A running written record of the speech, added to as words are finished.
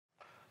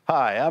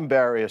Hi, I'm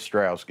Barry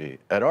Ostrowski.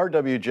 At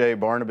RWJ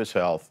Barnabas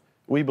Health,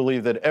 we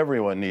believe that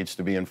everyone needs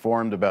to be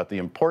informed about the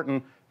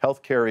important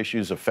healthcare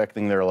issues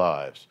affecting their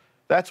lives.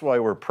 That's why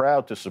we're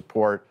proud to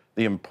support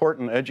the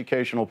important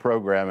educational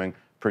programming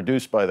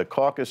produced by the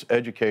Caucus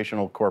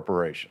Educational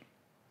Corporation.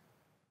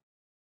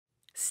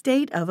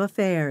 State of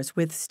Affairs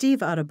with Steve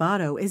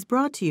Adubato is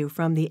brought to you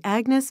from the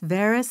Agnes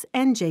Veris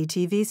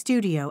NJTV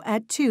studio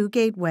at 2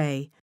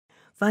 Gateway.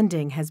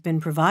 Funding has been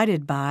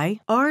provided by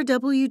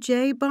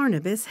RWJ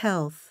Barnabas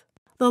Health,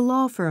 the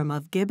law firm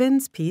of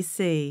Gibbons,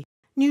 P.C.,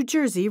 New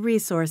Jersey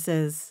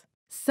Resources,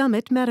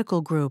 Summit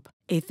Medical Group,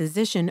 a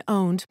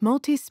physician-owned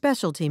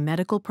multi-specialty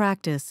medical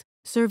practice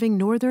serving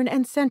northern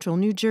and central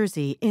New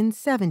Jersey in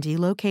 70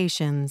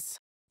 locations.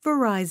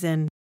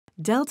 Verizon,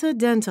 Delta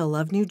Dental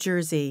of New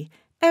Jersey.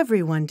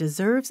 Everyone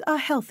deserves a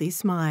healthy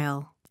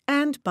smile.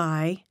 And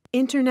by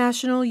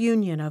International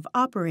Union of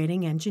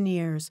Operating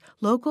Engineers,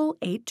 Local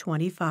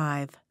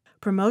 825.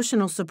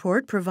 Promotional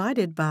support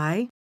provided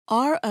by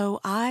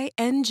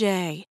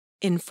ROINJ,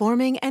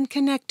 informing and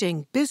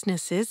connecting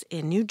businesses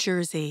in New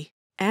Jersey.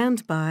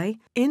 And by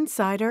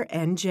Insider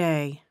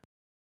NJ.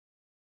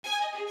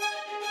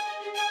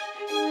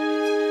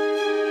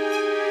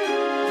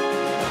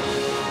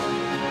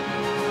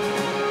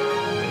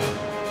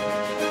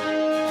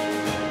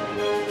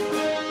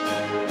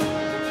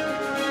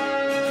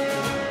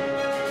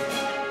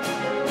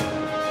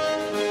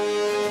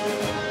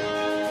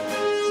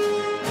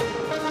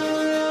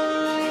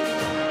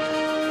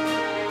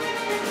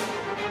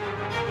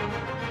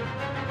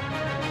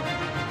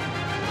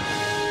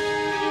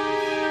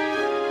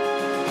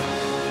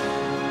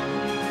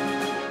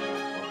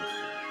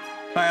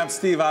 Hi, I'm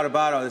Steve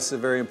Adubato. This is a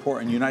very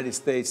important United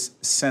States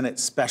Senate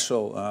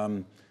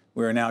special.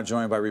 We are now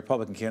joined by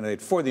Republican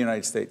candidate for the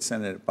United States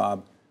Senate,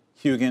 Bob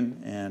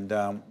Hugin,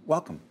 and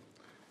welcome.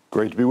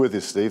 Great to be with you,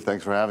 Steve.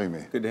 Thanks for having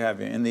me. Good to have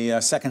you. In the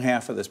second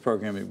half of this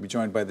program, we'll be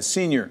joined by the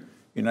senior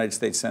United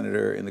States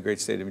Senator in the great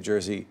state of New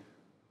Jersey,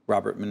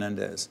 Bob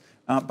Menendez.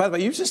 By the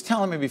way, you were just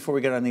telling me before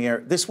we got on the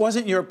air, this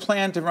wasn't your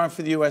plan to run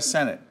for the U.S.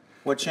 Senate.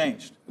 What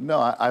changed?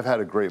 No, I've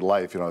had a great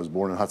life. You know, I was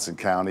born in Hudson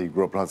County,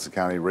 grew up in Hudson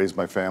County, raised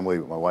my family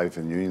with my wife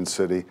in Union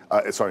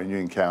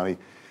County.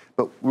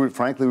 But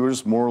frankly, we were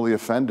just morally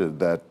offended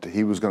that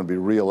he was going to be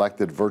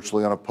reelected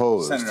virtually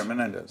unopposed. Senator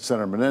Menendez.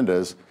 Senator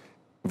Menendez,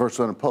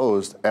 virtually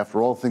unopposed,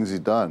 after all the things he's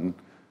done,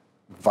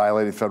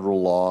 violating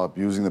federal law,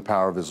 abusing the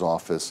power of his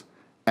office,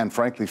 and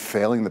frankly,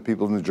 failing the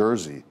people of New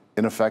Jersey.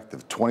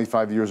 Ineffective.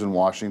 25 years in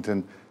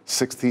Washington,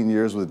 16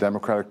 years with a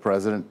Democratic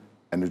president,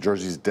 and New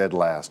Jersey's dead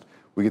last.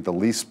 We get the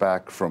least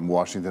back from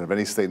Washington of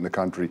any state in the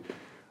country.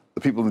 The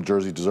people of New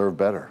Jersey deserve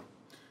better.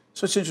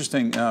 So it's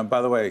interesting.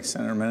 By the way,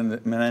 Senator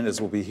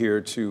Menendez will be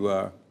here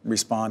to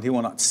respond. He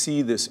will not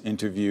see this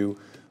interview,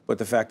 but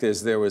the fact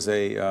is there was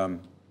a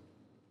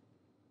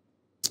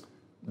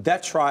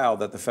that trial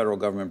that the federal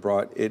government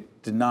brought.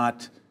 It did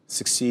not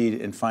succeed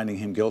in finding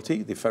him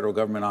guilty. The federal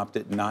government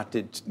opted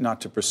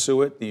not to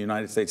pursue it. The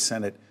United States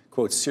Senate,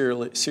 quote,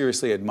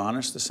 seriously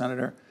admonished the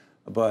senator.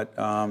 But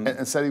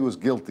and said he was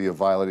guilty of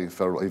violating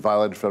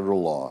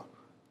federal law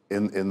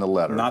in the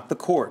letter. Not the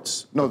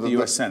courts, no, the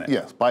U.S. Senate.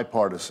 Yes,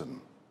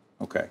 bipartisan.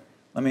 Okay.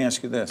 Let me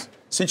ask you this.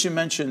 Since you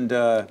mentioned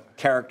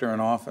characters in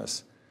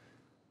office,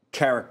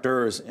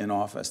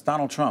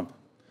 Donald Trump.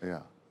 Yeah.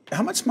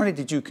 How much money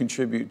did you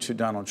contribute to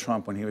Donald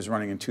Trump when he was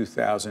running in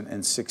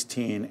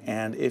 2016?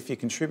 And if you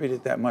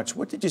contributed that much,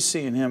 what did you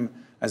see in him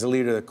as a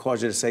leader that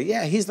caused you to say,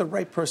 yeah, he's the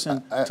right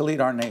person to lead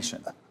our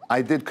nation?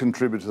 I did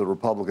contribute to the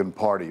Republican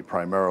Party,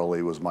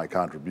 primarily, was my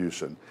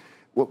contribution.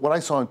 What I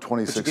saw in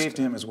 2016... But you gave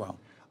to him as well.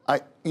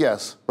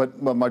 Yes,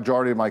 but the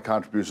majority of my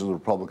contribution to the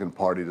Republican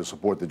Party to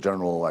support the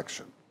general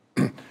election.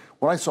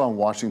 What I saw in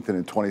Washington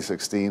in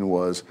 2016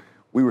 was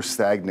we were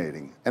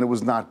stagnating, and it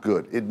was not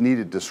good. It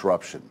needed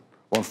disruption.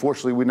 Well,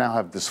 unfortunately, we now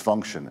have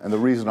dysfunction, and the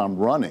reason I'm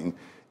running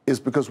is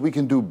because we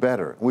can do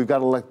better. We've got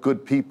to elect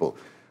good people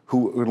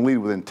who are going to lead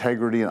with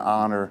integrity and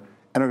honor,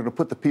 and are going to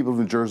put the people of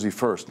New Jersey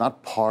first,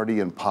 not party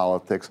and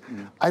politics.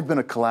 I've been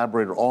a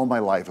collaborator all my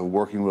life of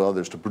working with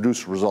others to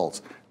produce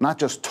results, not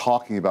just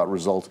talking about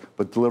results,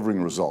 but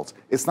delivering results.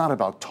 It's not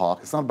about talk,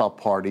 it's not about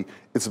party,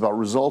 it's about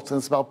results and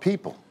it's about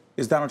people.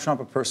 Is Donald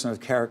Trump a person of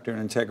character and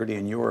integrity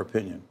in your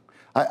opinion?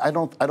 I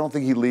don't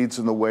think he leads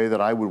in the way that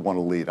I would want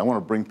to lead. I want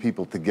to bring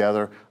people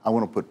together. I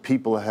want to put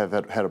people ahead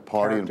of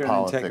party and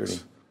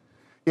politics.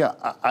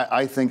 Yeah,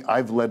 I think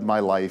I've led my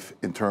life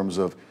in terms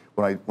of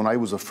when I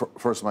was the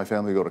first in my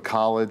family to go to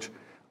college.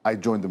 I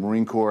joined the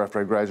Marine Corps after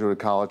I graduated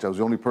college. I was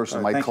the only person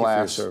in my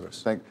class. Thank you for your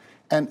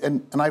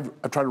service. And I've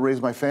tried to raise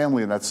my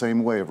family in that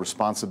same way of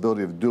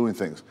responsibility of doing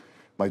things.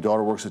 My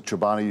daughter works at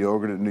Chobani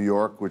Yogurt in New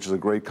York, which is a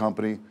great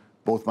company.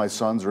 Both my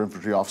sons are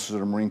infantry officers in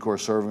the Marine Corps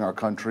serving our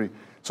country.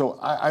 So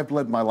I've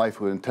led my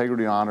life with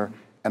integrity and honor,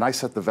 and I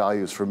set the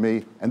values for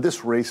me. And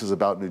this race is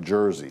about New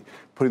Jersey,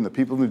 putting the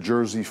people of New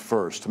Jersey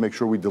first to make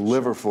sure we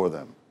deliver for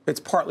them.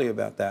 It's partly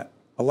about that.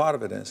 A lot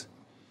of it is.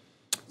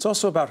 It's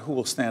also about who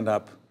will stand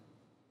up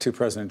to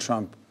President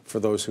Trump for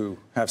those who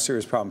have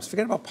serious problems.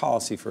 Forget about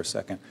policy for a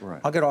second. Right.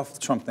 I'll get off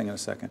the Trump thing in a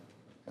second.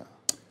 Yeah.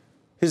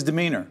 his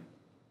demeanor,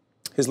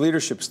 his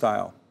leadership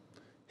style,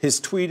 his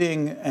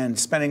tweeting and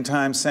spending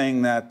time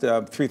saying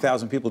that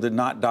 3,000 people did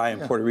not die in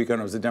Puerto Rico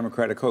and it was a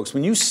Democratic hoax.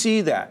 When you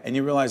see that and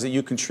you realize that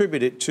you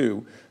contributed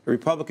to the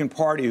Republican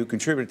Party who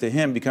contributed to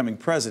him becoming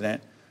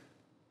president,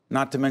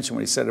 not to mention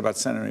what he said about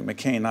Senator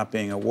McCain not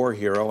being a war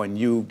hero and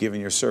you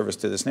giving your service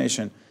to this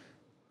nation,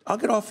 I'll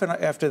get off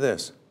after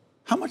this.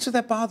 How much of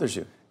that bothers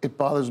you? It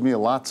bothers me a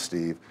lot,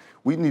 Steve.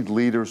 We need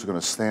leaders who are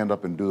going to stand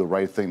up and do the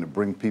right thing to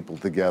bring people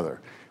together.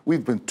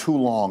 We've been too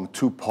long,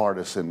 too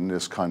partisan in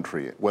this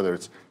country, whether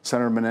it's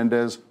Senator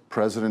Menendez,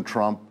 President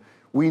Trump.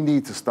 We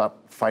need to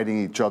stop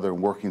fighting each other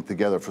and working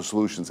together for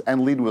solutions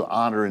and lead with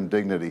honor and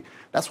dignity.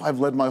 That's why I've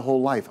led my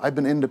whole life. I've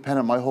been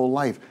independent my whole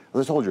life.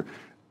 As I told you,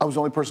 I was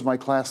the only person in my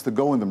class to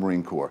go in the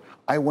Marine Corps.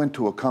 I went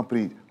to a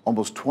company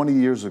almost 20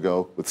 years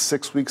ago with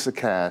 6 weeks of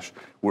cash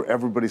where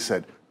everybody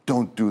said,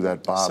 don't do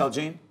that, Bob.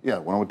 Celgene? Yeah,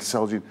 when I went to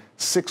Celgene,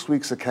 6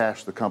 weeks of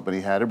cash the company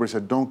had. Everybody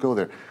said, don't go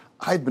there.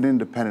 I've been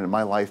independent in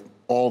my life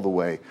all the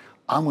way.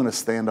 I'm going to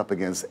stand up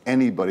against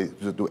anybody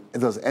that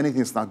does anything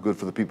that's not good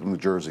for the people of New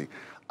Jersey.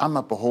 I'm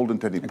not beholden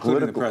to any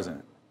including the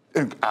president.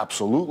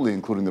 Absolutely,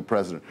 including the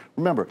president.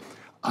 Remember,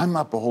 I'm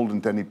not beholden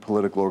to any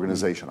political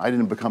organization. I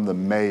didn't become the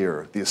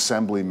mayor, the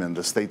assemblyman,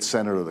 the state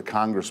senator, the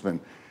congressman.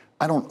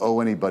 I don't owe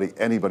anybody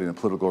in a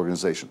political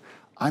organization.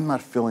 I'm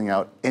not filling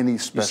out any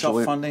special...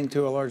 You're self-funding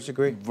to a large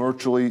degree?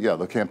 Virtually, yeah.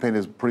 The campaign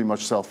is pretty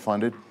much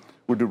self-funded.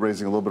 We're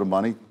raising a little bit of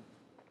money.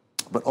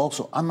 But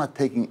also, I'm not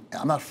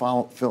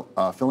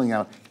filling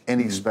out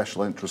any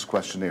special interest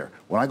questionnaire.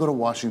 When I go to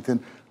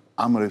Washington,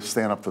 I'm going to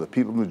stand up for the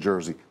people of New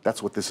Jersey.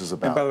 That's what this is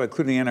about. And by the way,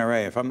 including the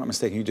NRA, if I'm not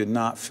mistaken, you did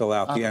not fill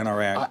out the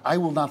NRA. I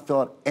will not fill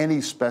out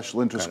any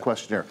special interest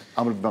questionnaire.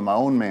 I'm going to be my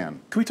own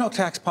man. Can we talk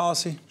tax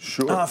policy?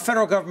 Sure.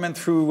 Federal government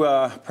through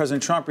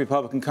President Trump,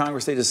 Republican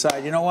Congress, they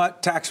decide, you know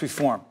what, tax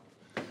reform.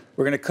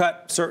 We're going to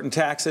cut certain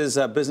taxes,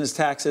 business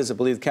taxes. I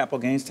believe capital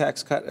gains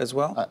tax cut as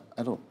well.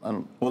 I don't.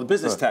 Well, the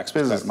business tax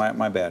was cut.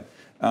 My bad.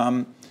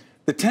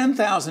 The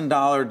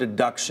 $10,000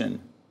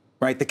 deduction,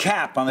 right? The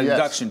cap on the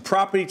deduction.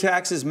 Property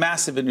taxes,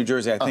 massive in New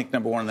Jersey, I think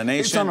number one in the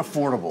nation. It's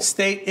unaffordable.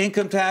 State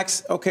income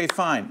tax, okay,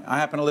 fine. I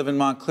happen to live in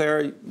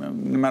Montclair. No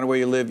matter where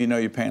you live, you know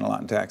you're paying a lot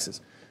in taxes.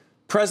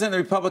 President, the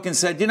Republican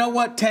said, you know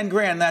what, 10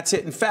 grand, that's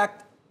it. In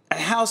fact, a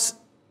House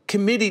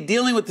committee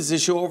dealing with this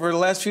issue over the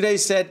last few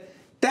days said,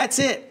 that's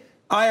it.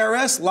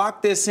 IRS,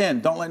 lock this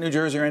in. Don't let New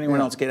Jersey or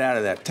anyone else get out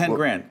of that. 10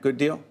 grand, good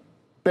deal?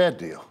 Bad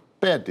deal.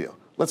 Bad deal.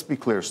 Let's be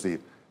clear,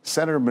 Steve.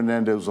 Senator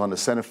Menendez was on the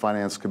Senate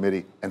Finance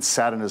Committee and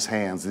sat in his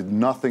hands, did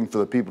nothing for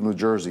the people of New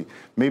Jersey.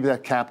 Maybe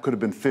that cap could have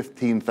been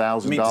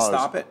 $15,000. You mean to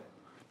stop it?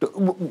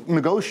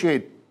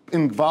 Negotiate.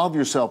 Involve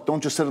yourself.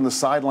 Don't just sit on the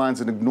sidelines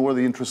and ignore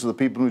the interests of the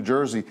people of New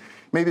Jersey.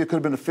 Maybe it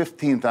could have been a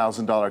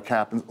 $15,000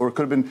 cap, or it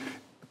could have been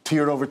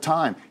tiered over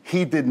time.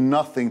 He did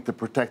nothing to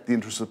protect the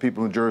interests of the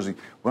people of New Jersey.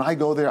 When I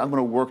go there, I'm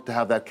going to work to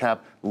have that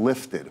cap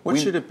lifted. What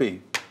should it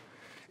be?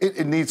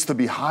 It needs to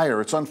be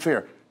higher. It's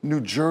unfair. New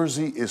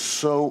Jersey is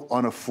so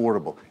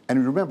unaffordable.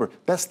 And remember,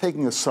 that's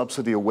taking a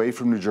subsidy away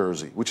from New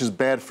Jersey, which is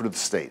bad for the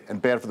state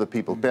and bad for the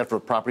people, bad for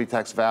property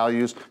tax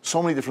values,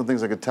 so many different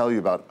things I could tell you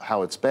about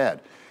how it's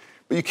bad.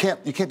 But you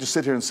can't just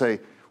sit here and say,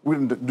 we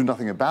didn't do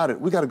nothing about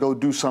it. We got to go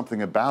do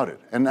something about it.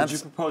 And Would you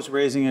propose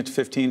raising it to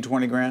 15,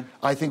 20 grand?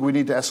 I think we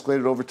need to escalate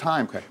it over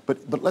time. Okay.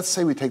 But let's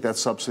say we take that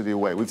subsidy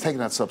away. We've taken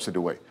that subsidy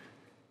away.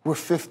 We're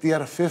 50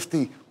 out of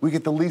 50. We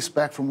get the lease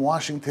back from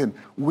Washington.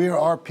 Where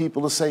are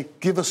people to say,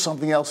 give us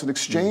something else in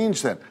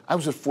exchange then? I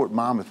was at Fort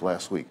Monmouth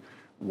last week.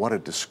 What a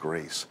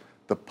disgrace.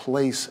 The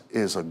place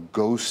is a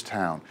ghost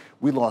town.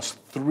 We lost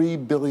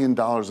 $3 billion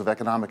of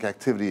economic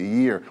activity a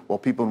year while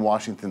people in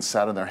Washington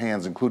sat on their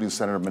hands, including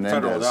Senator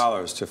Menendez. Federal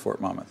dollars to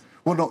Fort Monmouth.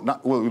 Well, no,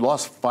 we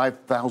lost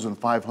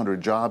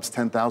 5,500 jobs,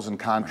 10,000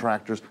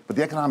 contractors, but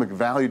the economic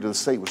value to the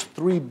state was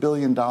 $3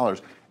 billion.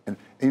 And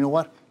you know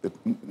what? The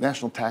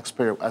national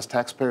taxpayer, as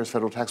taxpayers,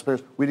 federal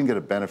taxpayers, we didn't get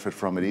a benefit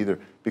from it either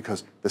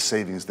because the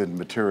savings didn't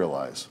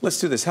materialize. Let's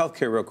do this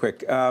healthcare real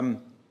quick. Are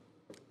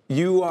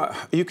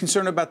you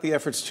concerned about the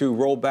efforts to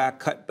roll back,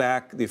 cut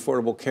back the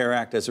Affordable Care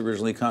Act as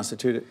originally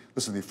constituted?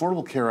 Listen, the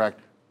Affordable Care Act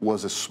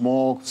was a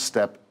small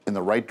step in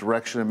the right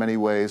direction in many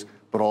ways,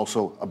 but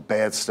also a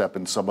bad step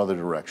in some other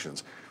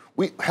directions.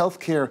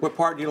 Healthcare. What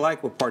part do you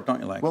like? What part don't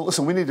you like? Well,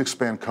 listen, we need to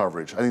expand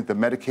coverage. I think the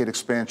Medicaid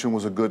expansion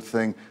was a good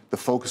thing. The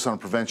focus on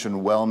prevention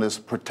and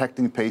wellness,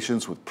 protecting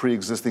patients with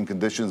pre-existing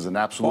conditions, and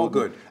all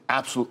good.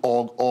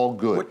 All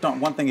good.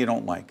 One thing you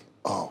don't like?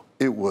 Oh,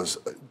 it was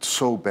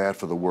so bad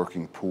for the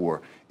working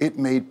poor. It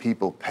made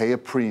people pay a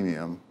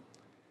premium.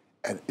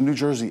 And in New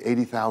Jersey,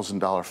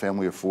 $80,000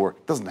 family of four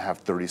doesn't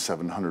have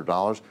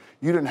 $3,700.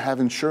 You didn't have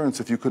insurance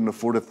if you couldn't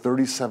afford a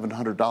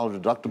 $3,700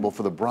 deductible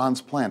for the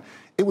bronze plan.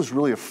 It was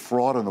really a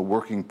fraud on the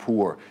working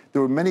poor.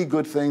 There were many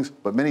good things,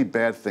 but many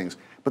bad things.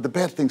 But the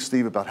bad thing,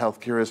 Steve, about health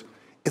care is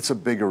it's a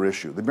bigger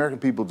issue. The American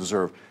people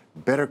deserve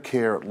better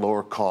care at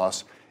lower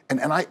costs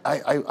And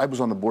I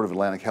was on the board of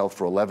Atlantic Health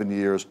for 11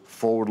 years,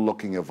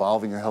 forward-looking,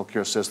 evolving a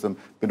healthcare system,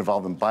 been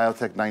involved in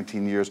biotech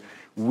 19 years.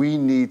 We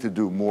need to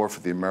do more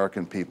for the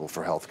American people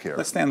for healthcare.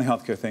 Let's stay on the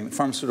healthcare thing.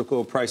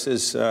 Pharmaceutical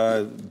prices,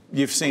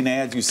 you've seen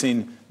ads, you've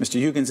seen Mr.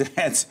 Hugin's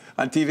ads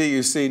on TV,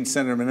 you've seen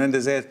Senator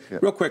Menendez ads. Yeah.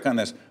 Real quick on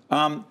this.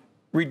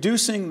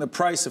 Reducing the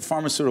price of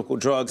pharmaceutical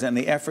drugs and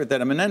the effort that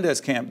the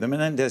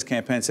Menendez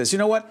campaign says, you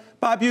know what,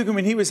 Bob Hugin,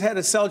 when he was head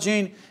of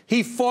Celgene,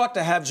 he fought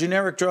to have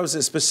generic drugs,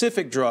 a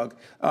specific drug,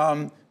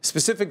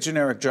 specific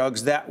generic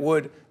drugs that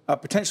would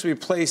potentially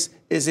replace,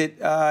 is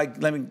it,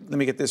 let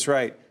me get this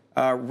right,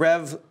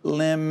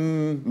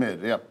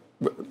 Revlimid. Yep.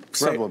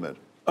 Revlimid.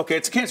 Okay,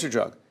 it's a cancer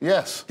drug.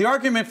 Yes. The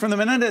argument from the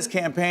Menendez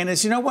campaign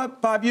is, you know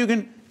what, Bob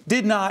Hugin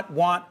did not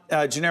want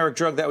a generic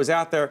drug that was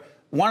out there,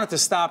 wanted to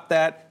stop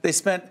that. They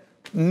spent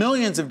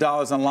millions of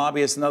dollars on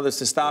lobbyists and others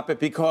to stop it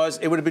because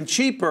it would have been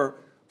cheaper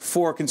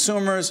for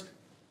consumers,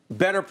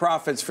 better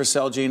profits for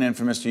Celgene and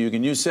for Mr.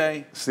 Hugin. You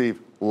say? Steve,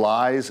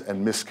 lies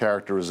and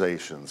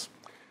mischaracterizations.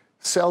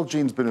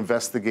 Celgene's been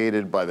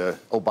investigated by the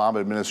Obama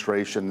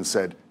administration and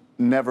said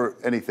never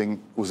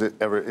anything was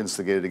ever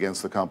instigated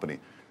against the company.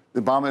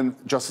 The Obama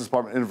Justice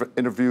Department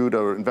interviewed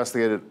or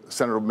investigated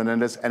Senator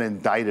Menendez and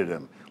indicted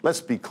him.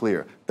 Let's be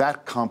clear.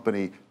 That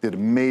company did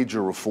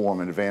major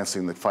reform in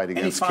advancing the fight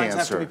against cancer. Any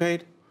fines have to be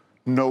paid?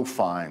 No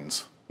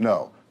fines.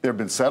 No. There have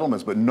been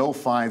settlements, but no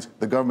fines.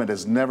 The government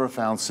has never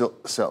found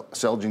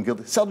Celgene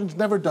guilty. Celgene's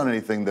never done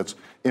anything that's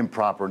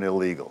improper and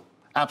illegal.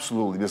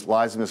 Absolutely. Just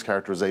lies and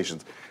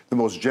mischaracterizations. The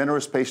most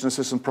generous patient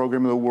assistance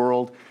program in the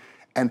world.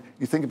 And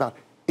you think about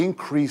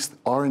increased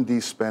R&D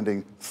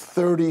spending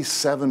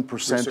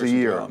 37% a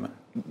year,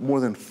 more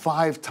than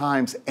 5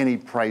 times any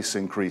price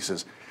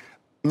increases.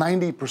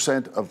 Nearly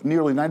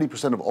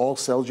 90% of all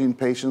Celgene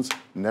patients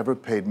never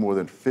paid more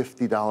than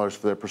 $50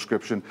 for their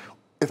prescription.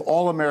 If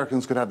all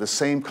Americans could have the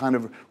same kind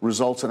of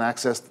results and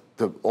access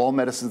to all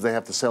medicines they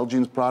have to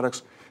Celgene's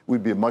products,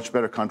 we'd be a much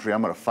better country.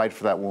 I'm going to fight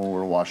for that when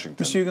we're in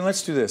Washington. Mr. Hugin,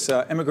 let's do this.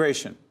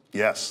 Immigration.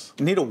 Yes.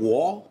 You need a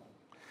wall?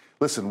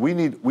 Listen, we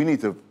need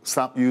to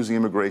stop using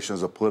immigration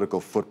as a political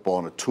football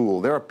and a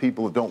tool. There are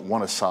people who don't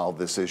want to solve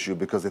this issue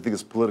because they think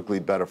it's politically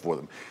better for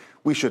them.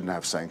 We shouldn't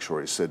have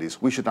sanctuary cities.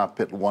 We should not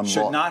pit one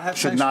should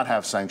not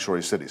have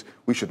sanctuary cities.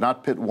 We should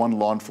not pit one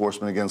law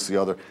enforcement against the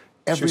other.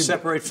 Should we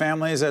separate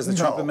families as the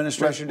Trump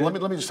administration did?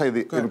 Let me just say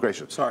the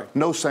immigration. Sorry.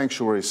 No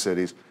sanctuary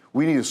cities.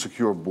 We need a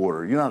secure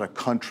border. You're not a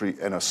country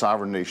and a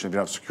sovereign nation if you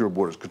don't have secure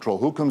borders. Control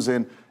who comes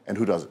in and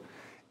who doesn't.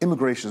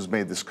 Immigration has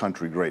made this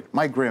country great.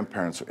 My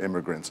grandparents are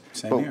immigrants.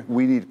 Same here.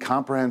 We need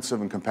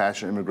comprehensive and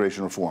compassionate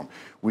immigration reform.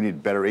 We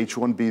need better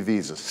H-1B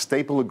visas.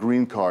 Staple a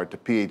green card to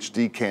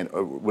PhD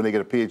when they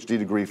get a PhD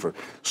degree for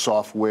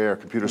software,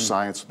 computer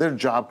science. They're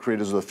job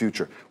creators of the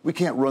future. We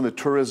can't run the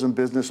tourism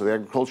business or the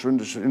agriculture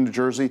industry in New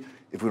Jersey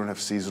if we don't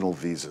have seasonal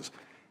visas.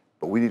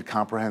 But we need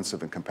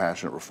comprehensive and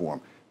compassionate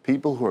reform.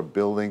 People who are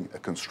building a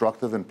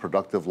constructive and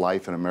productive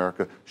life in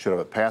America should have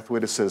a pathway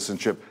to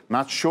citizenship,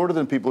 not shorter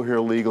than people here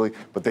illegally,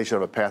 but they should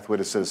have a pathway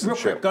to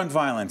citizenship. Real quick, gun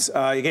violence.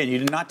 Again, you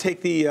did not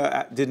take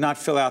did not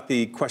fill out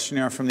the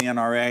questionnaire from the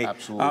NRA.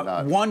 Absolutely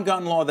not. One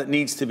gun law that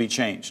needs to be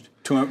changed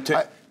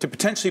to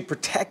potentially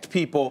protect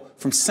people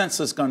from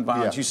senseless gun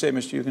violence. Yeah. You say,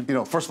 Mr. Hugin? You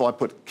know, first of all, I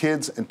put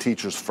kids and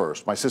teachers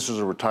first. My sister's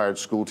a retired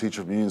school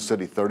teacher from Union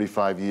City,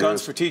 35 years.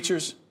 Guns for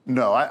teachers?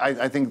 No,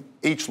 I think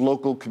each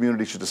local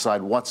community should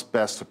decide what's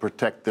best to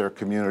protect their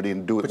community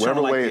and do it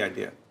whatever way. The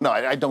idea. No,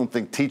 I don't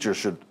think teachers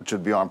should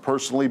be armed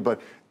personally,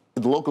 but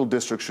the local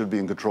district should be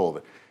in control of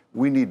it.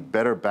 We need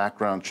better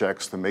background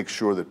checks to make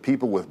sure that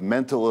people with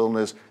mental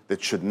illness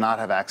that should not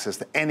have access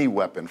to any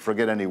weapon,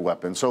 forget any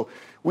weapon. So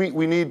we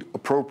need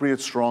appropriate,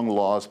 strong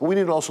laws, but we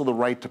need also the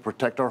right to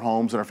protect our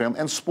homes and our family.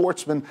 And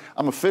sportsmen,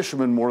 I'm a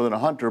fisherman more than a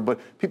hunter, but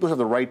people have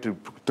the right to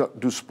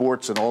do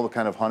sports and all the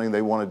kind of hunting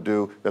they want to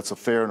do that's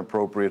fair and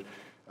appropriate.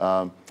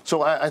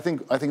 So I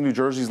think New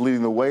Jersey's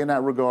leading the way in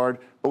that regard,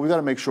 but we've got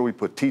to make sure we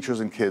put teachers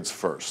and kids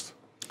first.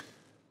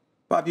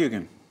 Bob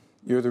Hugin.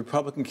 You're the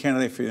Republican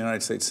candidate for the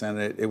United States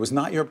Senate. It was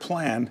not your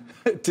plan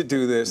to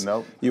do this.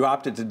 Nope. You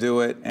opted to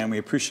do it, and we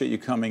appreciate you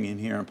coming in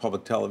here on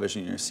public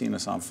television. You're seeing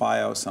us on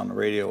FiOS, on the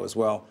radio as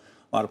well,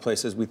 a lot of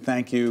places. We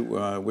thank you,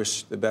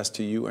 wish the best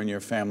to you and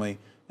your family,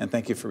 and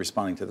thank you for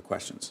responding to the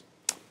questions.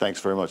 Thanks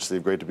very much,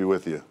 Steve. Great to be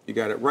with you. You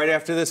got it. Right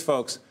after this,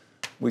 folks,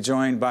 we're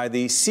joined by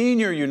the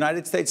senior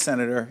United States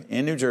Senator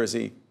in New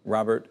Jersey,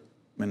 Robert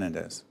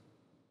Menendez.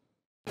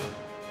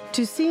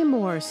 To see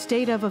more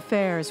State of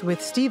Affairs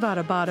with Steve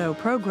Adubato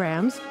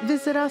programs,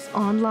 visit us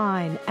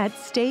online at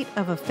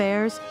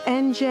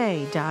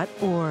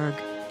stateofaffairsnj.org.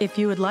 If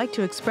you would like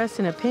to express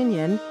an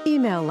opinion,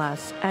 email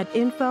us at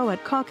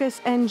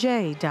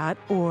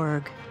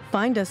info@caucusnj.org.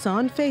 Find us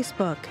on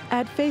Facebook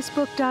at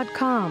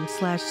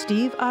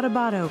facebook.com/Steve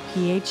Adubato,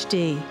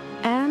 PhD.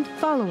 And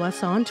follow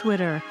us on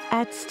Twitter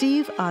at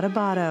Steve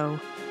Adubato.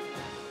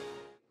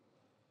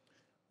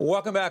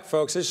 Welcome back,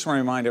 folks. I just want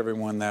to remind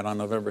everyone that on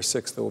November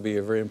 6th, there will be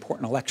a very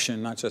important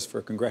election, not just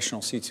for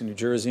congressional seats in New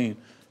Jersey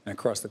and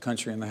across the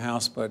country in the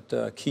House,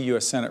 but key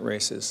U.S. Senate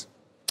races.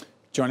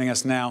 joining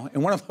us now.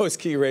 And one of those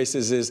key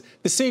races is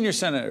the senior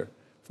senator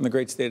from the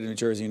great state of New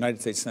Jersey,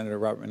 United States Senator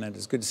Robert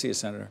Menendez. Good to see you,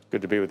 Senator.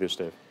 Good to be with you,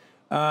 Steve.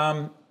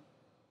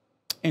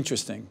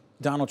 Interesting.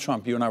 Donald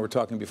Trump, you and I were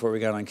talking before we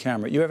got on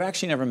camera. You have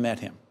actually never met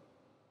him.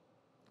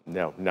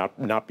 No,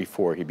 not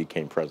before he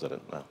became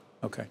president, no.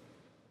 Okay.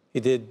 He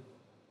did.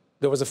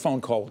 There was a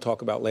phone call we'll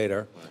talk about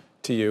later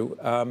to you.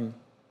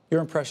 Your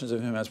impressions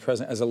of him as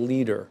president, as a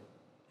leader,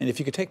 and if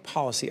you could take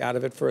policy out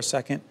of it for a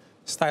second,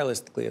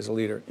 stylistically as a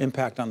leader,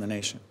 impact on the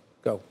nation.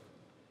 Go.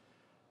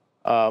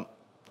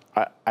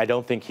 I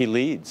don't think he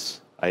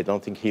leads. I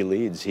don't think he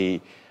leads.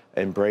 He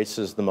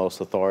embraces the most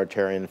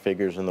authoritarian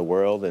figures in the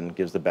world and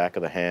gives the back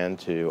of the hand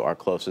to our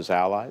closest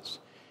allies.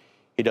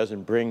 He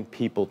doesn't bring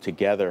people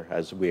together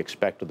as we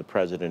expect of the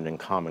president in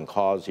common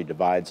cause. He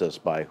divides us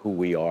by who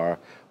we are,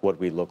 what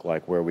we look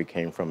like, where we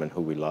came from, and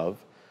who we love.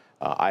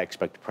 I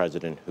expect a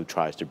president who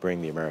tries to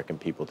bring the American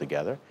people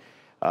together.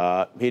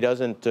 He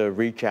doesn't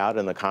reach out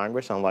in the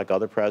Congress, unlike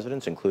other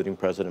presidents, including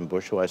President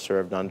Bush, who I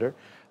served under,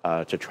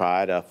 to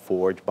try to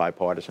forge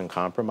bipartisan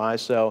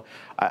compromise. So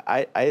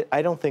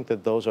I don't think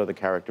that those are the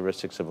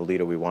characteristics of a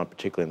leader we want,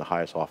 particularly in the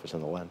highest office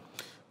in the land.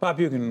 Bob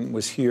Hugin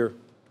was here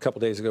a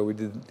couple days ago. We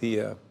did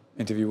the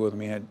interview with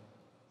him. He had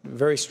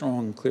very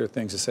strong, clear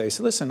things to say.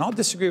 So listen, I'll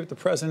disagree with the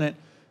president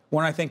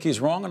when I think he's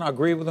wrong, and I'll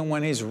agree with him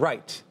when he's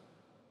right.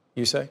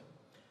 You say?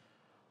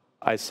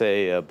 I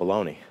say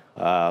baloney.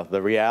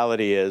 The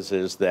reality is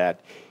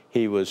that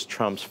he was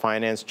Trump's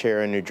finance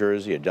chair in New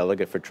Jersey, a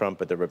delegate for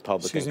Trump at the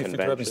Republican Convention. Convention.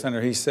 For interrupting,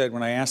 Senator, he said,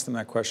 when I asked him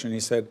that question, he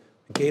said,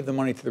 I gave the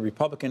money to the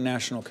Republican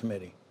National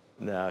Committee.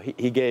 No,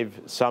 he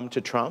gave some to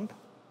Trump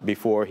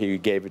before he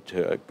gave it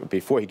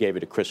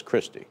to Chris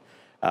Christie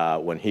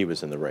when he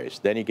was in the race.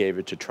 Then he gave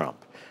it to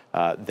Trump.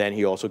 Then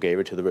he also gave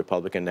it to the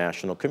Republican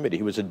National Committee.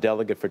 He was a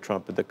delegate for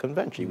Trump at the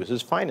convention. He was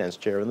his finance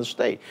chair in the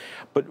state.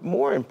 But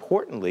more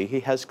importantly,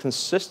 he has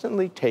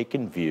consistently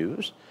taken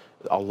views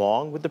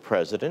along with the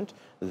president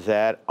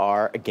that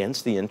are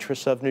against the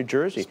interests of New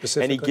Jersey.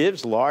 And he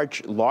gives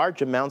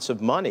large amounts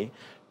of money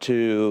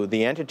to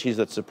the entities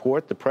that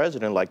support the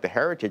president, like the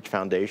Heritage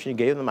Foundation. He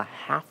gave them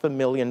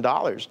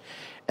 $500,000.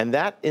 And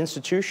that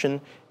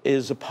institution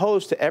is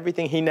opposed to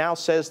everything he now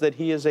says that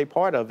he is a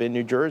part of in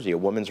New Jersey: a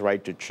woman's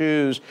right to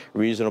choose,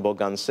 reasonable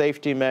gun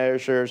safety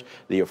measures,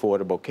 the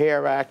Affordable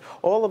Care Act.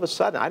 All of a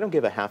sudden, I don't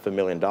give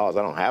 $500,000. I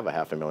don't have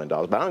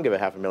 $500,000, but I don't give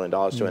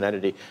 $500,000 to an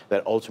entity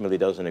that ultimately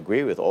doesn't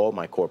agree with all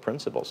my core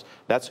principles.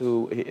 That's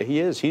who he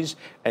is. He's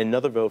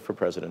another vote for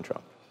President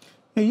Trump.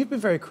 Now, you've been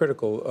very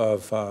critical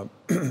of Bob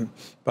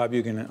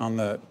Hugin on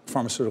the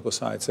pharmaceutical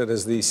side. Said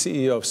as the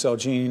CEO of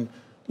Celgene,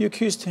 you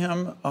accused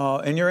him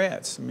in your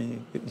ads. I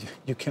mean,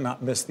 you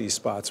cannot miss these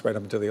spots right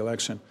up until the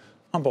election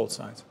on both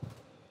sides.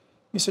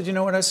 You said, you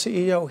know what, as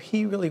CEO,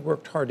 he really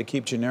worked hard to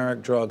keep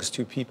generic drugs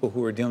to people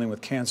who are dealing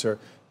with cancer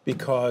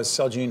because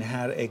Celgene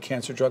had a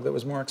cancer drug that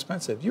was more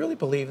expensive. Do you really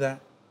believe that?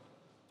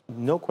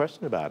 No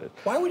question about it.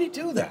 Why would he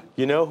do that?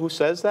 You know who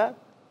says that?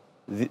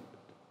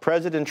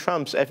 President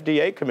Trump's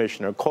FDA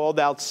commissioner called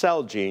out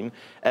Celgene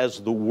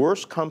as the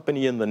worst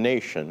company in the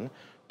nation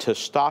to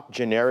stop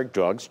generic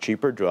drugs,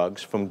 cheaper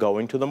drugs, from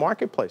going to the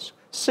marketplace.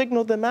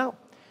 Signaled them out.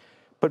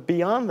 But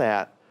beyond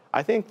that,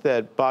 I think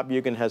that Bob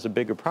Hugin has a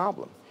bigger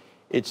problem.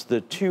 It's the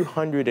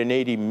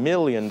 $280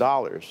 million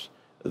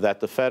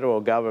that the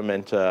federal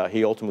government,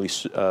 he ultimately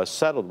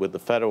settled with the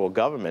federal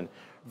government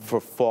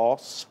for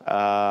false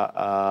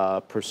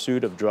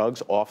pursuit of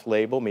drugs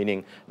off-label,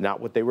 meaning not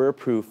what they were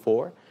approved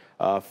for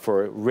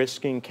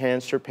risking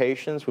cancer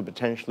patients, with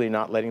potentially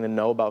not letting them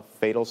know about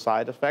fatal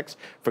side effects,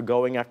 for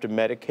going after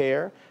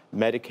Medicare,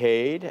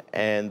 Medicaid,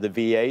 and the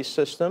VA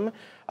system.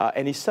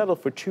 And he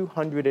settled for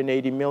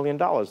 $280 million.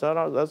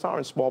 Those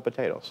aren't small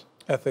potatoes.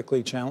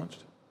 Ethically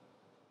challenged?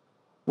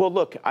 Well,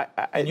 look,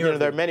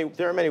 there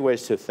are many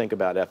ways to think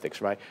about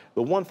ethics, right?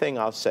 The one thing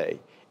I'll say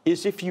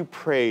is if you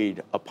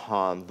preyed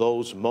upon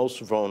those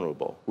most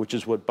vulnerable, which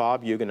is what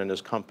Bob Hugin and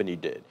his company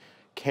did,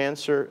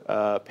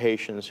 cancer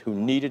patients who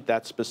needed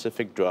that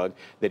specific drug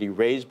that he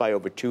raised by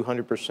over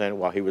 200%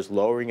 while he was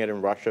lowering it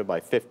in Russia by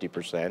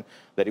 50%,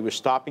 that he was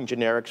stopping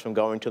generics from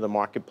going to the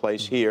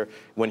marketplace here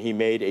when he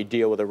made a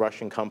deal with a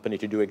Russian company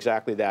to do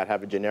exactly that,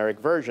 have a generic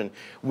version.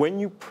 When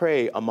you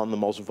prey among the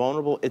most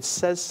vulnerable, it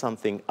says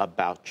something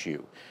about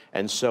you.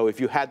 And so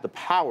if you had the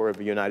power of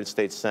a United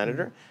States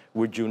senator,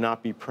 would you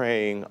not be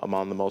preying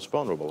among the most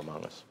vulnerable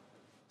among us?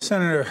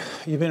 Senator,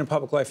 you've been in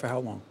public life for how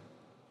long?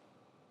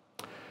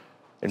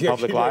 In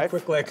public life,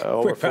 quick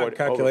over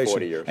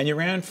 40 years. And you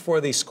ran for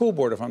the school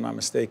board, if I'm not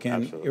mistaken.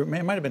 Absolutely.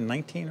 It might have been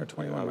 19 or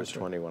 21. I was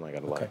 20 when I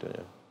got elected,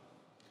 yeah.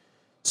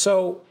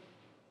 So,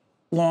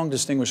 long,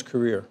 distinguished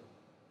career.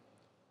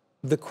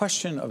 The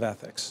question of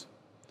ethics.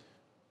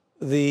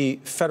 The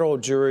federal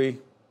jury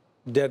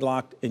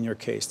deadlocked in your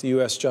case. The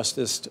U.S.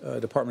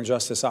 Department of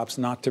Justice opts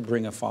not to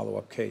bring a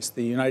follow-up case.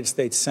 The United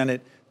States Senate,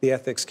 the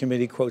Ethics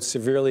Committee, quote,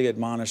 severely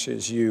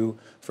admonishes you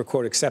for,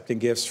 quote, accepting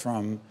gifts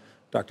from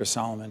Dr.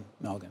 Solomon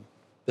Melgen.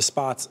 The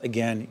spots,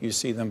 again, you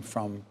see them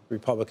from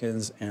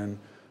Republicans and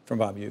from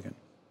Bob Hugin.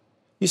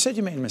 You said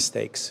you made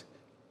mistakes.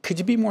 Could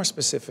you be more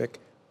specific?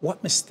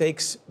 what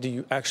mistakes do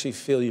you actually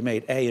feel you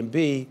made, A? And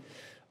B,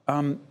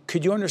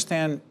 could you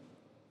understand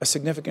a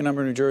significant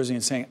number in New Jersey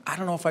and saying, I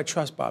don't know if I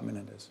trust Bob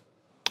Menendez?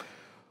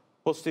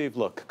 Well, Steve,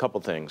 look, a couple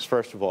things.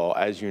 First of all,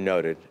 as you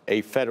noted,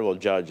 a federal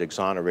judge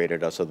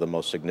exonerated us of the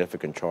most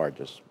significant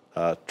charges.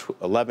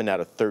 11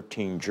 out of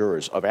 13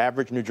 jurors of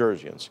average New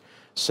Jerseyans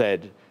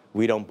said,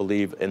 we don't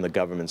believe in the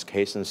government's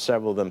case, and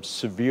several of them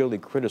severely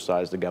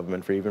criticized the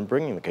government for even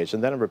bringing the case.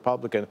 And then a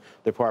Republican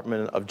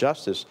Department of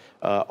Justice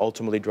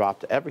ultimately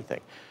dropped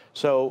everything.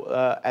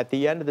 So at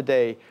the end of the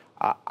day,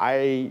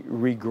 I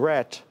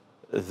regret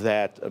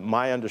that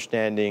my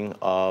understanding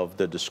of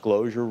the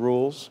disclosure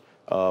rules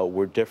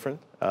were different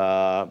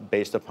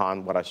based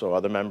upon what I saw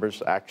other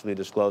members actually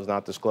disclose,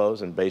 not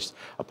disclose, and based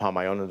upon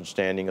my own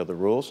understanding of the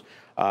rules.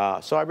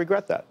 So I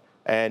regret that.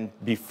 And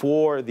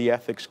before the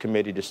Ethics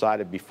Committee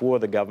decided, before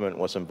the government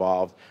was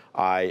involved,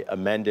 I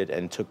amended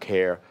and took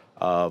care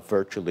of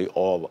virtually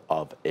all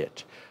of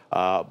it.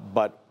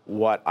 But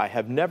what I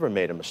have never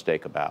made a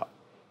mistake about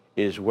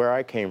is where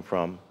I came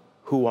from,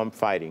 who I'm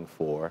fighting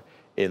for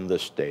in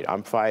this state.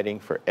 I'm fighting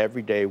for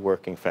everyday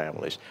working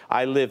families.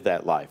 I live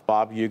that life.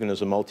 Bob Hugin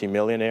is a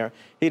multimillionaire.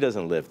 He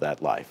doesn't live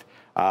that life.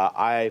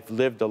 I've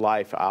lived a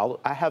life.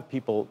 I have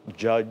people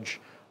judge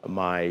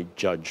my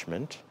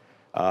judgment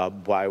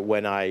by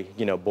when I,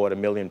 bought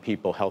 1 million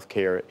people health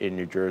care in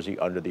New Jersey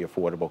under the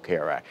Affordable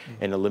Care Act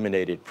and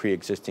eliminated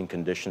pre-existing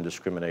condition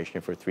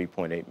discrimination for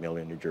 3.8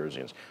 million New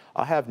Jerseyans.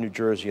 I have New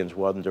Jerseyans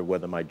wonder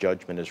whether my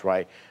judgment is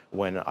right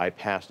when I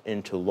passed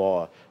into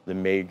law the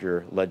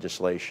major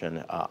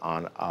legislation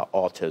on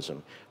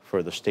autism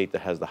for the state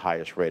that has the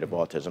highest rate of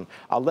autism.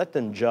 I'll let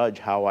them judge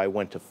how I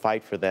went to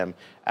fight for them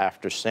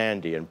after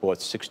Sandy and brought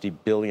 $60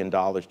 billion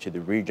to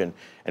the region.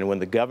 And when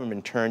the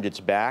government turned its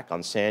back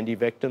on Sandy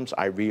victims,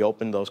 I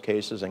reopened those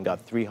cases and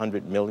got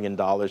 $300 million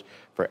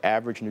for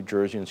average New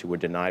Jerseyans who were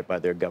denied by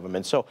their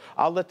government. So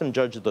I'll let them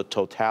judge the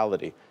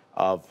totality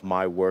of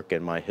my work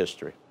and my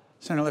history.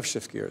 Senator, let's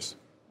shift gears.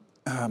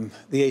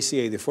 The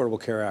ACA, the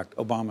Affordable Care Act,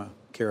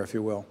 Obamacare, if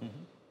you will.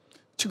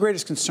 What's your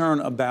greatest concern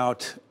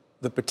about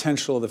the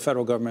potential of the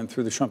federal government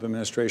through the Trump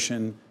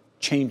administration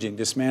changing,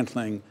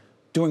 dismantling,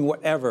 doing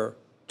whatever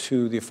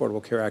to the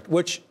Affordable Care Act,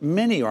 which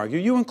many argue,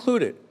 you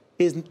included,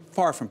 is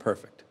far from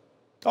perfect?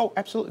 Oh,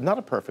 absolutely. Not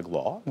a perfect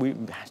law. We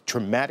had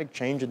dramatic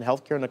change in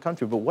healthcare in the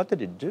country. But what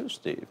did it do,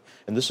 Steve?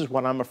 And this is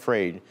what I'm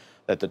afraid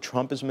that the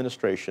Trump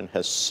administration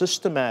has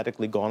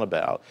systematically gone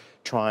about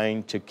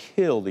trying to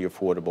kill the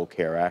Affordable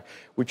Care Act,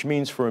 which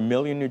means for 1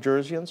 million New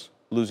Jerseyans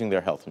losing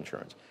their health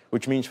insurance,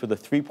 which means for the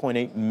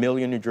 3.8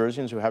 million New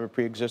Jerseyans who have a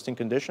pre-existing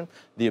condition,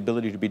 the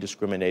ability to be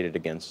discriminated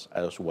against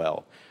as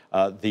well.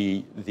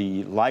 The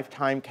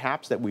lifetime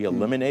caps that we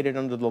eliminated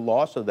under the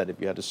law so that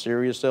if you had a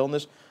serious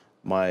illness,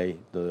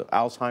 the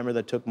Alzheimer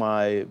that took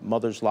my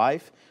mother's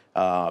life,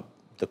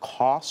 the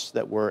costs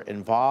that were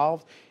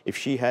involved, if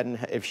she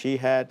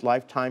had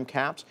lifetime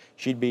caps,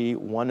 she'd be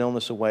one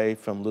illness away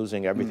from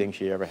losing everything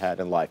she ever had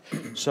in life.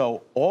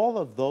 So all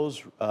of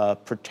those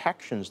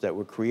protections that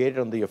were created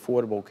under the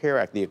Affordable Care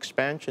Act, the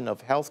expansion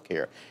of health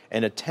care,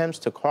 and attempts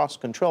to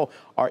cost control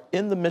are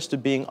in the midst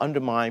of being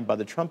undermined by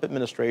the Trump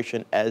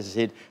administration as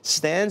it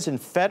stands in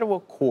federal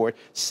court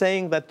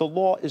saying that the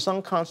law is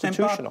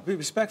unconstitutional. And Bob,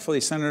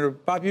 respectfully, Senator,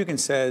 Bob Hugin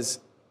says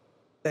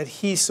that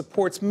he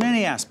supports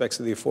many aspects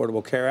of the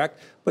Affordable Care Act,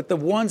 but the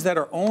ones that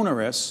are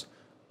onerous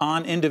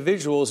on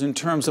individuals in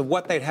terms of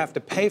what they'd have to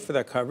pay for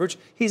that coverage,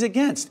 he's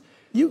against.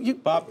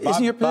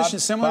 Isn't your position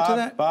similar to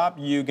that? Bob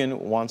Hugin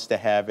wants to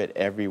have it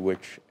every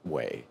which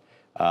way.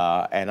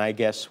 And I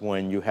guess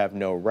when you have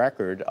no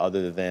record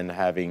other than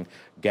having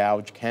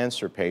gouged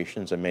cancer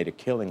patients and made a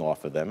killing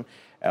off of them,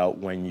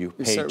 when you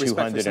pay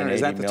 $280 million.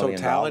 Is that the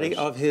totality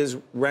of his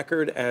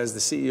record as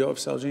the CEO of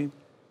Celgene?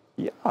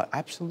 Yeah,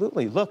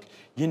 absolutely. Look,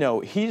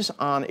 he's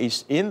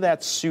in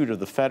that suit of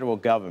the federal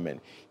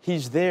government.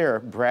 He's there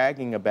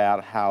bragging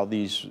about how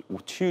these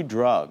 2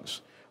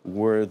 drugs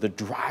were the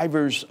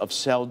drivers of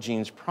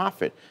Celgene's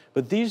profit.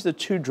 But these are the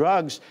 2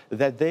 drugs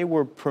that they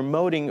were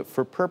promoting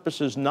for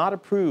purposes not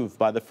approved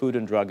by the Food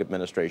and Drug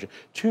Administration.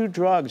 2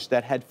 drugs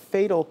that had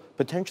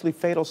potentially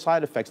fatal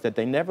side effects that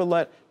they never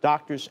let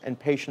doctors and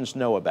patients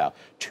know about.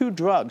 2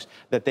 drugs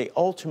that they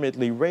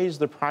ultimately raised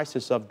the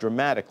prices of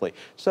dramatically.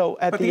 So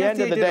at the end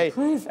of the day...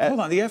 Hold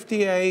on, the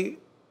FDA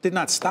did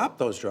not stop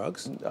those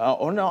drugs.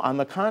 Oh, no, on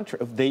the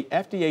contrary. The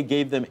FDA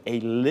gave them a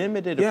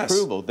limited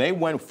approval. They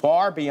went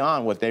far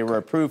beyond what they were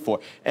approved for.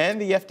 And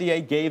the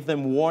FDA gave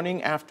them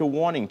warning after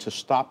warning to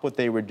stop what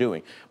they were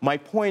doing. My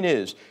point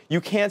is,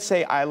 you can't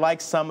say, I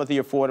like some of the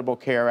Affordable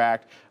Care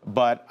Act,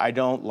 but I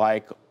don't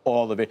like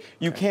all of it.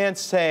 You can't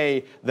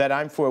say that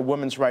I'm for a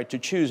woman's right to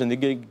choose and to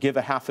give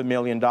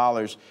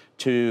 $500,000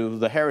 to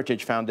the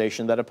Heritage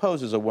Foundation that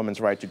opposes a woman's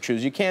right to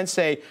choose. You can't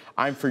say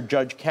I'm for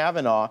Judge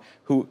Kavanaugh,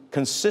 who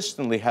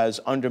consistently has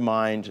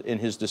undermined in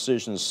his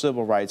decisions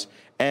civil rights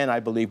and, I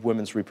believe,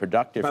 women's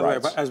reproductive rights.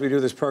 By the way, as we do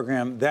this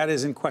program, that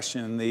is in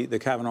question, the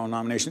Kavanaugh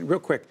nomination. Real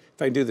quick,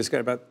 if I do this,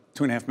 got about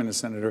 2.5 minutes,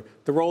 Senator.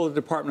 The role of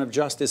the Department of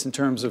Justice in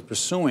terms of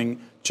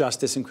pursuing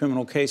justice in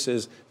criminal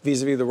cases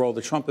vis-a-vis the role of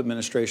the Trump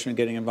administration in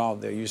getting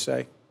involved there, you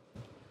say?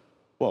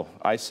 Well,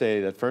 I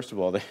say that, first of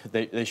all,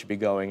 they should be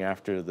going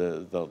after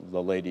the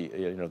lady,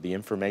 the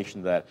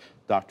information that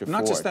Dr. Ford...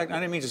 Not just that, I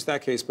didn't mean just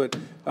that case, but the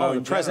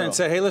president general.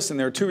 said, hey, listen,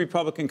 there are 2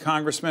 Republican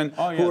congressmen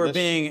who are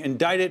being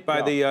indicted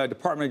by the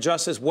Department of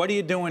Justice. What are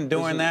you doing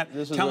that?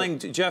 Telling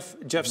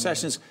Jeff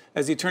Sessions,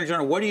 as the Attorney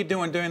General, what are you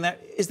doing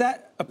that? Is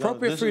that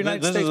appropriate for a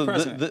United States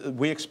president?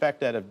 We expect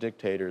that of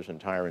dictators and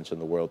tyrants in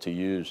the world to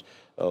use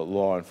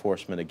law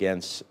enforcement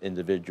against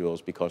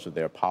individuals because of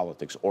their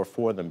politics or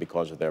for them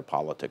because of their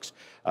politics.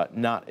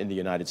 Not in the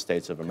United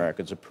States of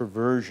America. It's a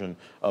perversion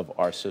of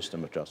our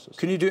system of justice.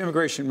 Can you do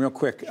immigration real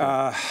quick?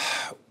 Sure.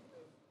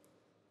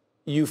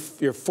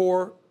 You're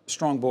for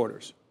strong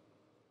borders.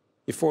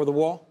 You for the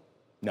wall?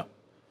 No.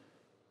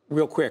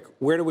 Real quick,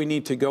 where do we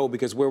need to go?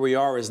 Because where we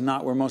are is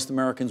not where most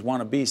Americans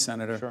want to be,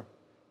 Senator. Sure.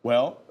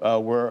 Well,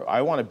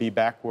 I want to be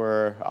back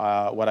where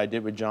what I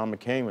did with John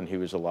McCain when he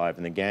was alive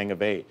in the Gang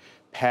of Eight.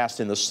 Passed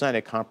in the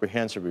Senate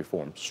comprehensive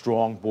reform,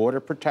 strong border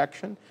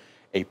protection,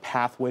 a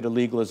pathway to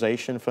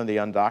legalization for the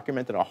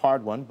undocumented, a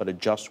hard one, but a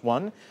just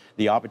one,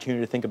 the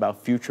opportunity to think about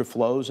future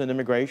flows in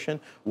immigration.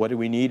 What do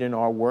we need in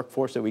our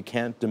workforce that we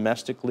can't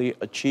domestically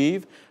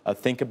achieve?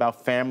 Think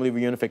about family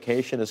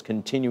reunification as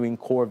continuing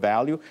core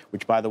value,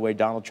 which, by the way,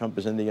 Donald Trump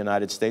is in the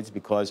United States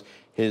because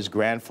his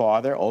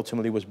grandfather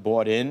ultimately was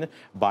brought in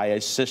by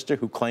a sister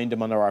who claimed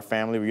him under our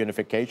family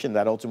reunification.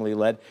 That ultimately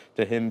led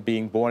to him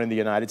being born in the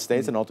United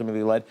States and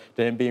ultimately led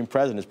to him being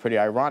president. It's pretty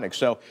ironic.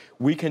 So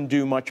we can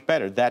do much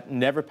better. That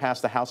never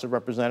passed the House of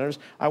Representatives.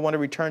 I want to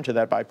return to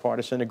that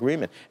bipartisan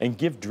agreement and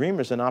give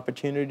dreamers an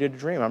opportunity to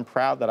dream. I'm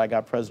proud that I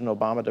got President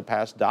Obama to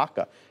pass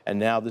DACA, and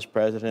now this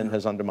president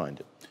has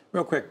undermined it.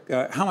 Real quick,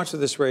 how much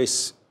of this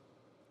race,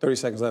 30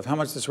 seconds left, how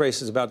much of this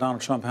race is about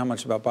Donald Trump, how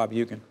much about Bob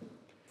Hugin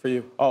for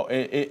you? Oh,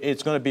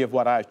 it's going to be of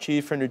what I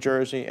achieved for New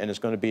Jersey, and it's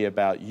going to be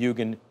about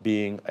Hugin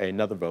being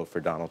another vote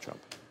for Donald Trump.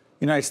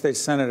 United States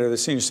Senator, the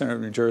senior senator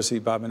of New Jersey,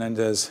 Bob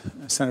Menendez.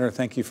 Senator,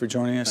 thank you for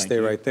joining us. Stay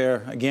right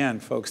there. Again,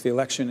 folks, the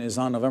election is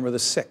on November the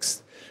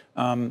 6th.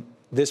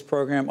 This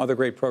program, other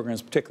great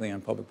programs, particularly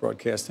on public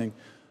broadcasting,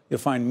 you'll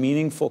find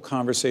meaningful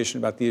conversation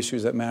about the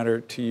issues that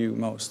matter to you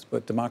most.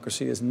 But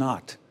democracy is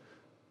not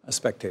a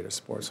spectator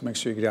sport. So make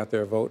sure you get out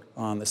there and vote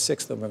on the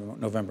 6th of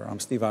November. I'm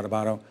Steve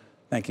Adubato.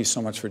 Thank you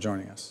so much for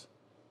joining us.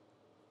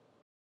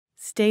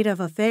 State of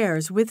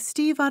Affairs with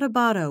Steve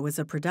Adubato is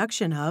a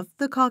production of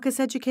the Caucus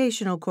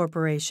Educational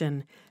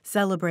Corporation,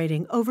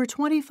 celebrating over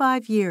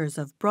 25 years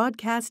of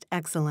broadcast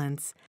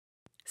excellence.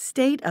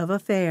 State of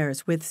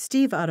Affairs with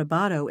Steve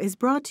Adubato is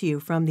brought to you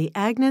from the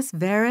Agnes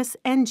Veris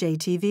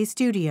NJTV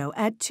studio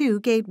at 2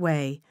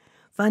 Gateway.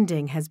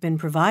 Funding has been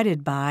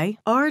provided by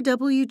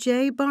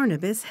RWJ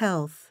Barnabas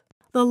Health,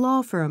 the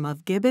law firm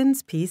of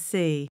Gibbons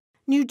PC,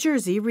 New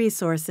Jersey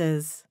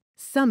Resources,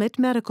 Summit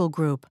Medical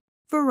Group,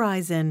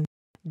 Verizon,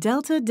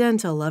 Delta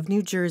Dental of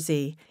New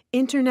Jersey,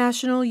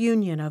 International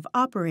Union of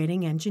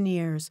Operating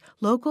Engineers,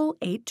 Local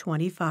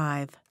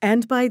 825,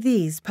 and by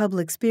these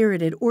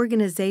public-spirited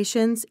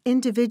organizations,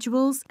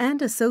 individuals,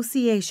 and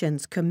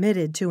associations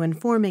committed to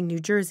informing New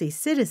Jersey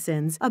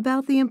citizens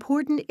about the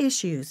important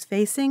issues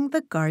facing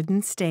the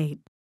Garden State.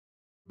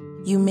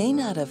 You may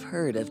not have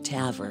heard of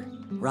TAVR.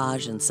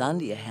 Raj and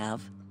Sandhya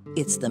have.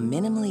 It's the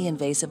minimally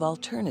invasive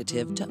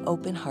alternative to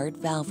open-heart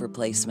valve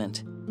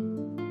replacement.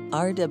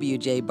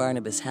 RWJ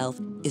Barnabas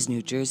Health is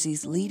New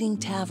Jersey's leading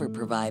TAVR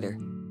provider,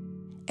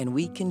 and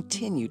we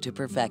continue to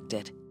perfect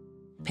it.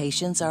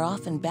 Patients are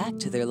often back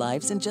to their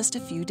lives in just a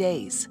few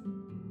days.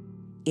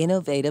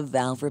 Innovative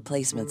valve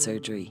replacement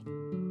surgery,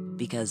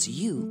 because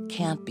you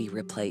can't be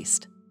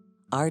replaced.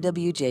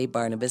 RWJ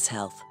Barnabas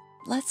Health.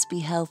 Let's be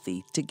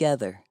healthy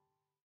together.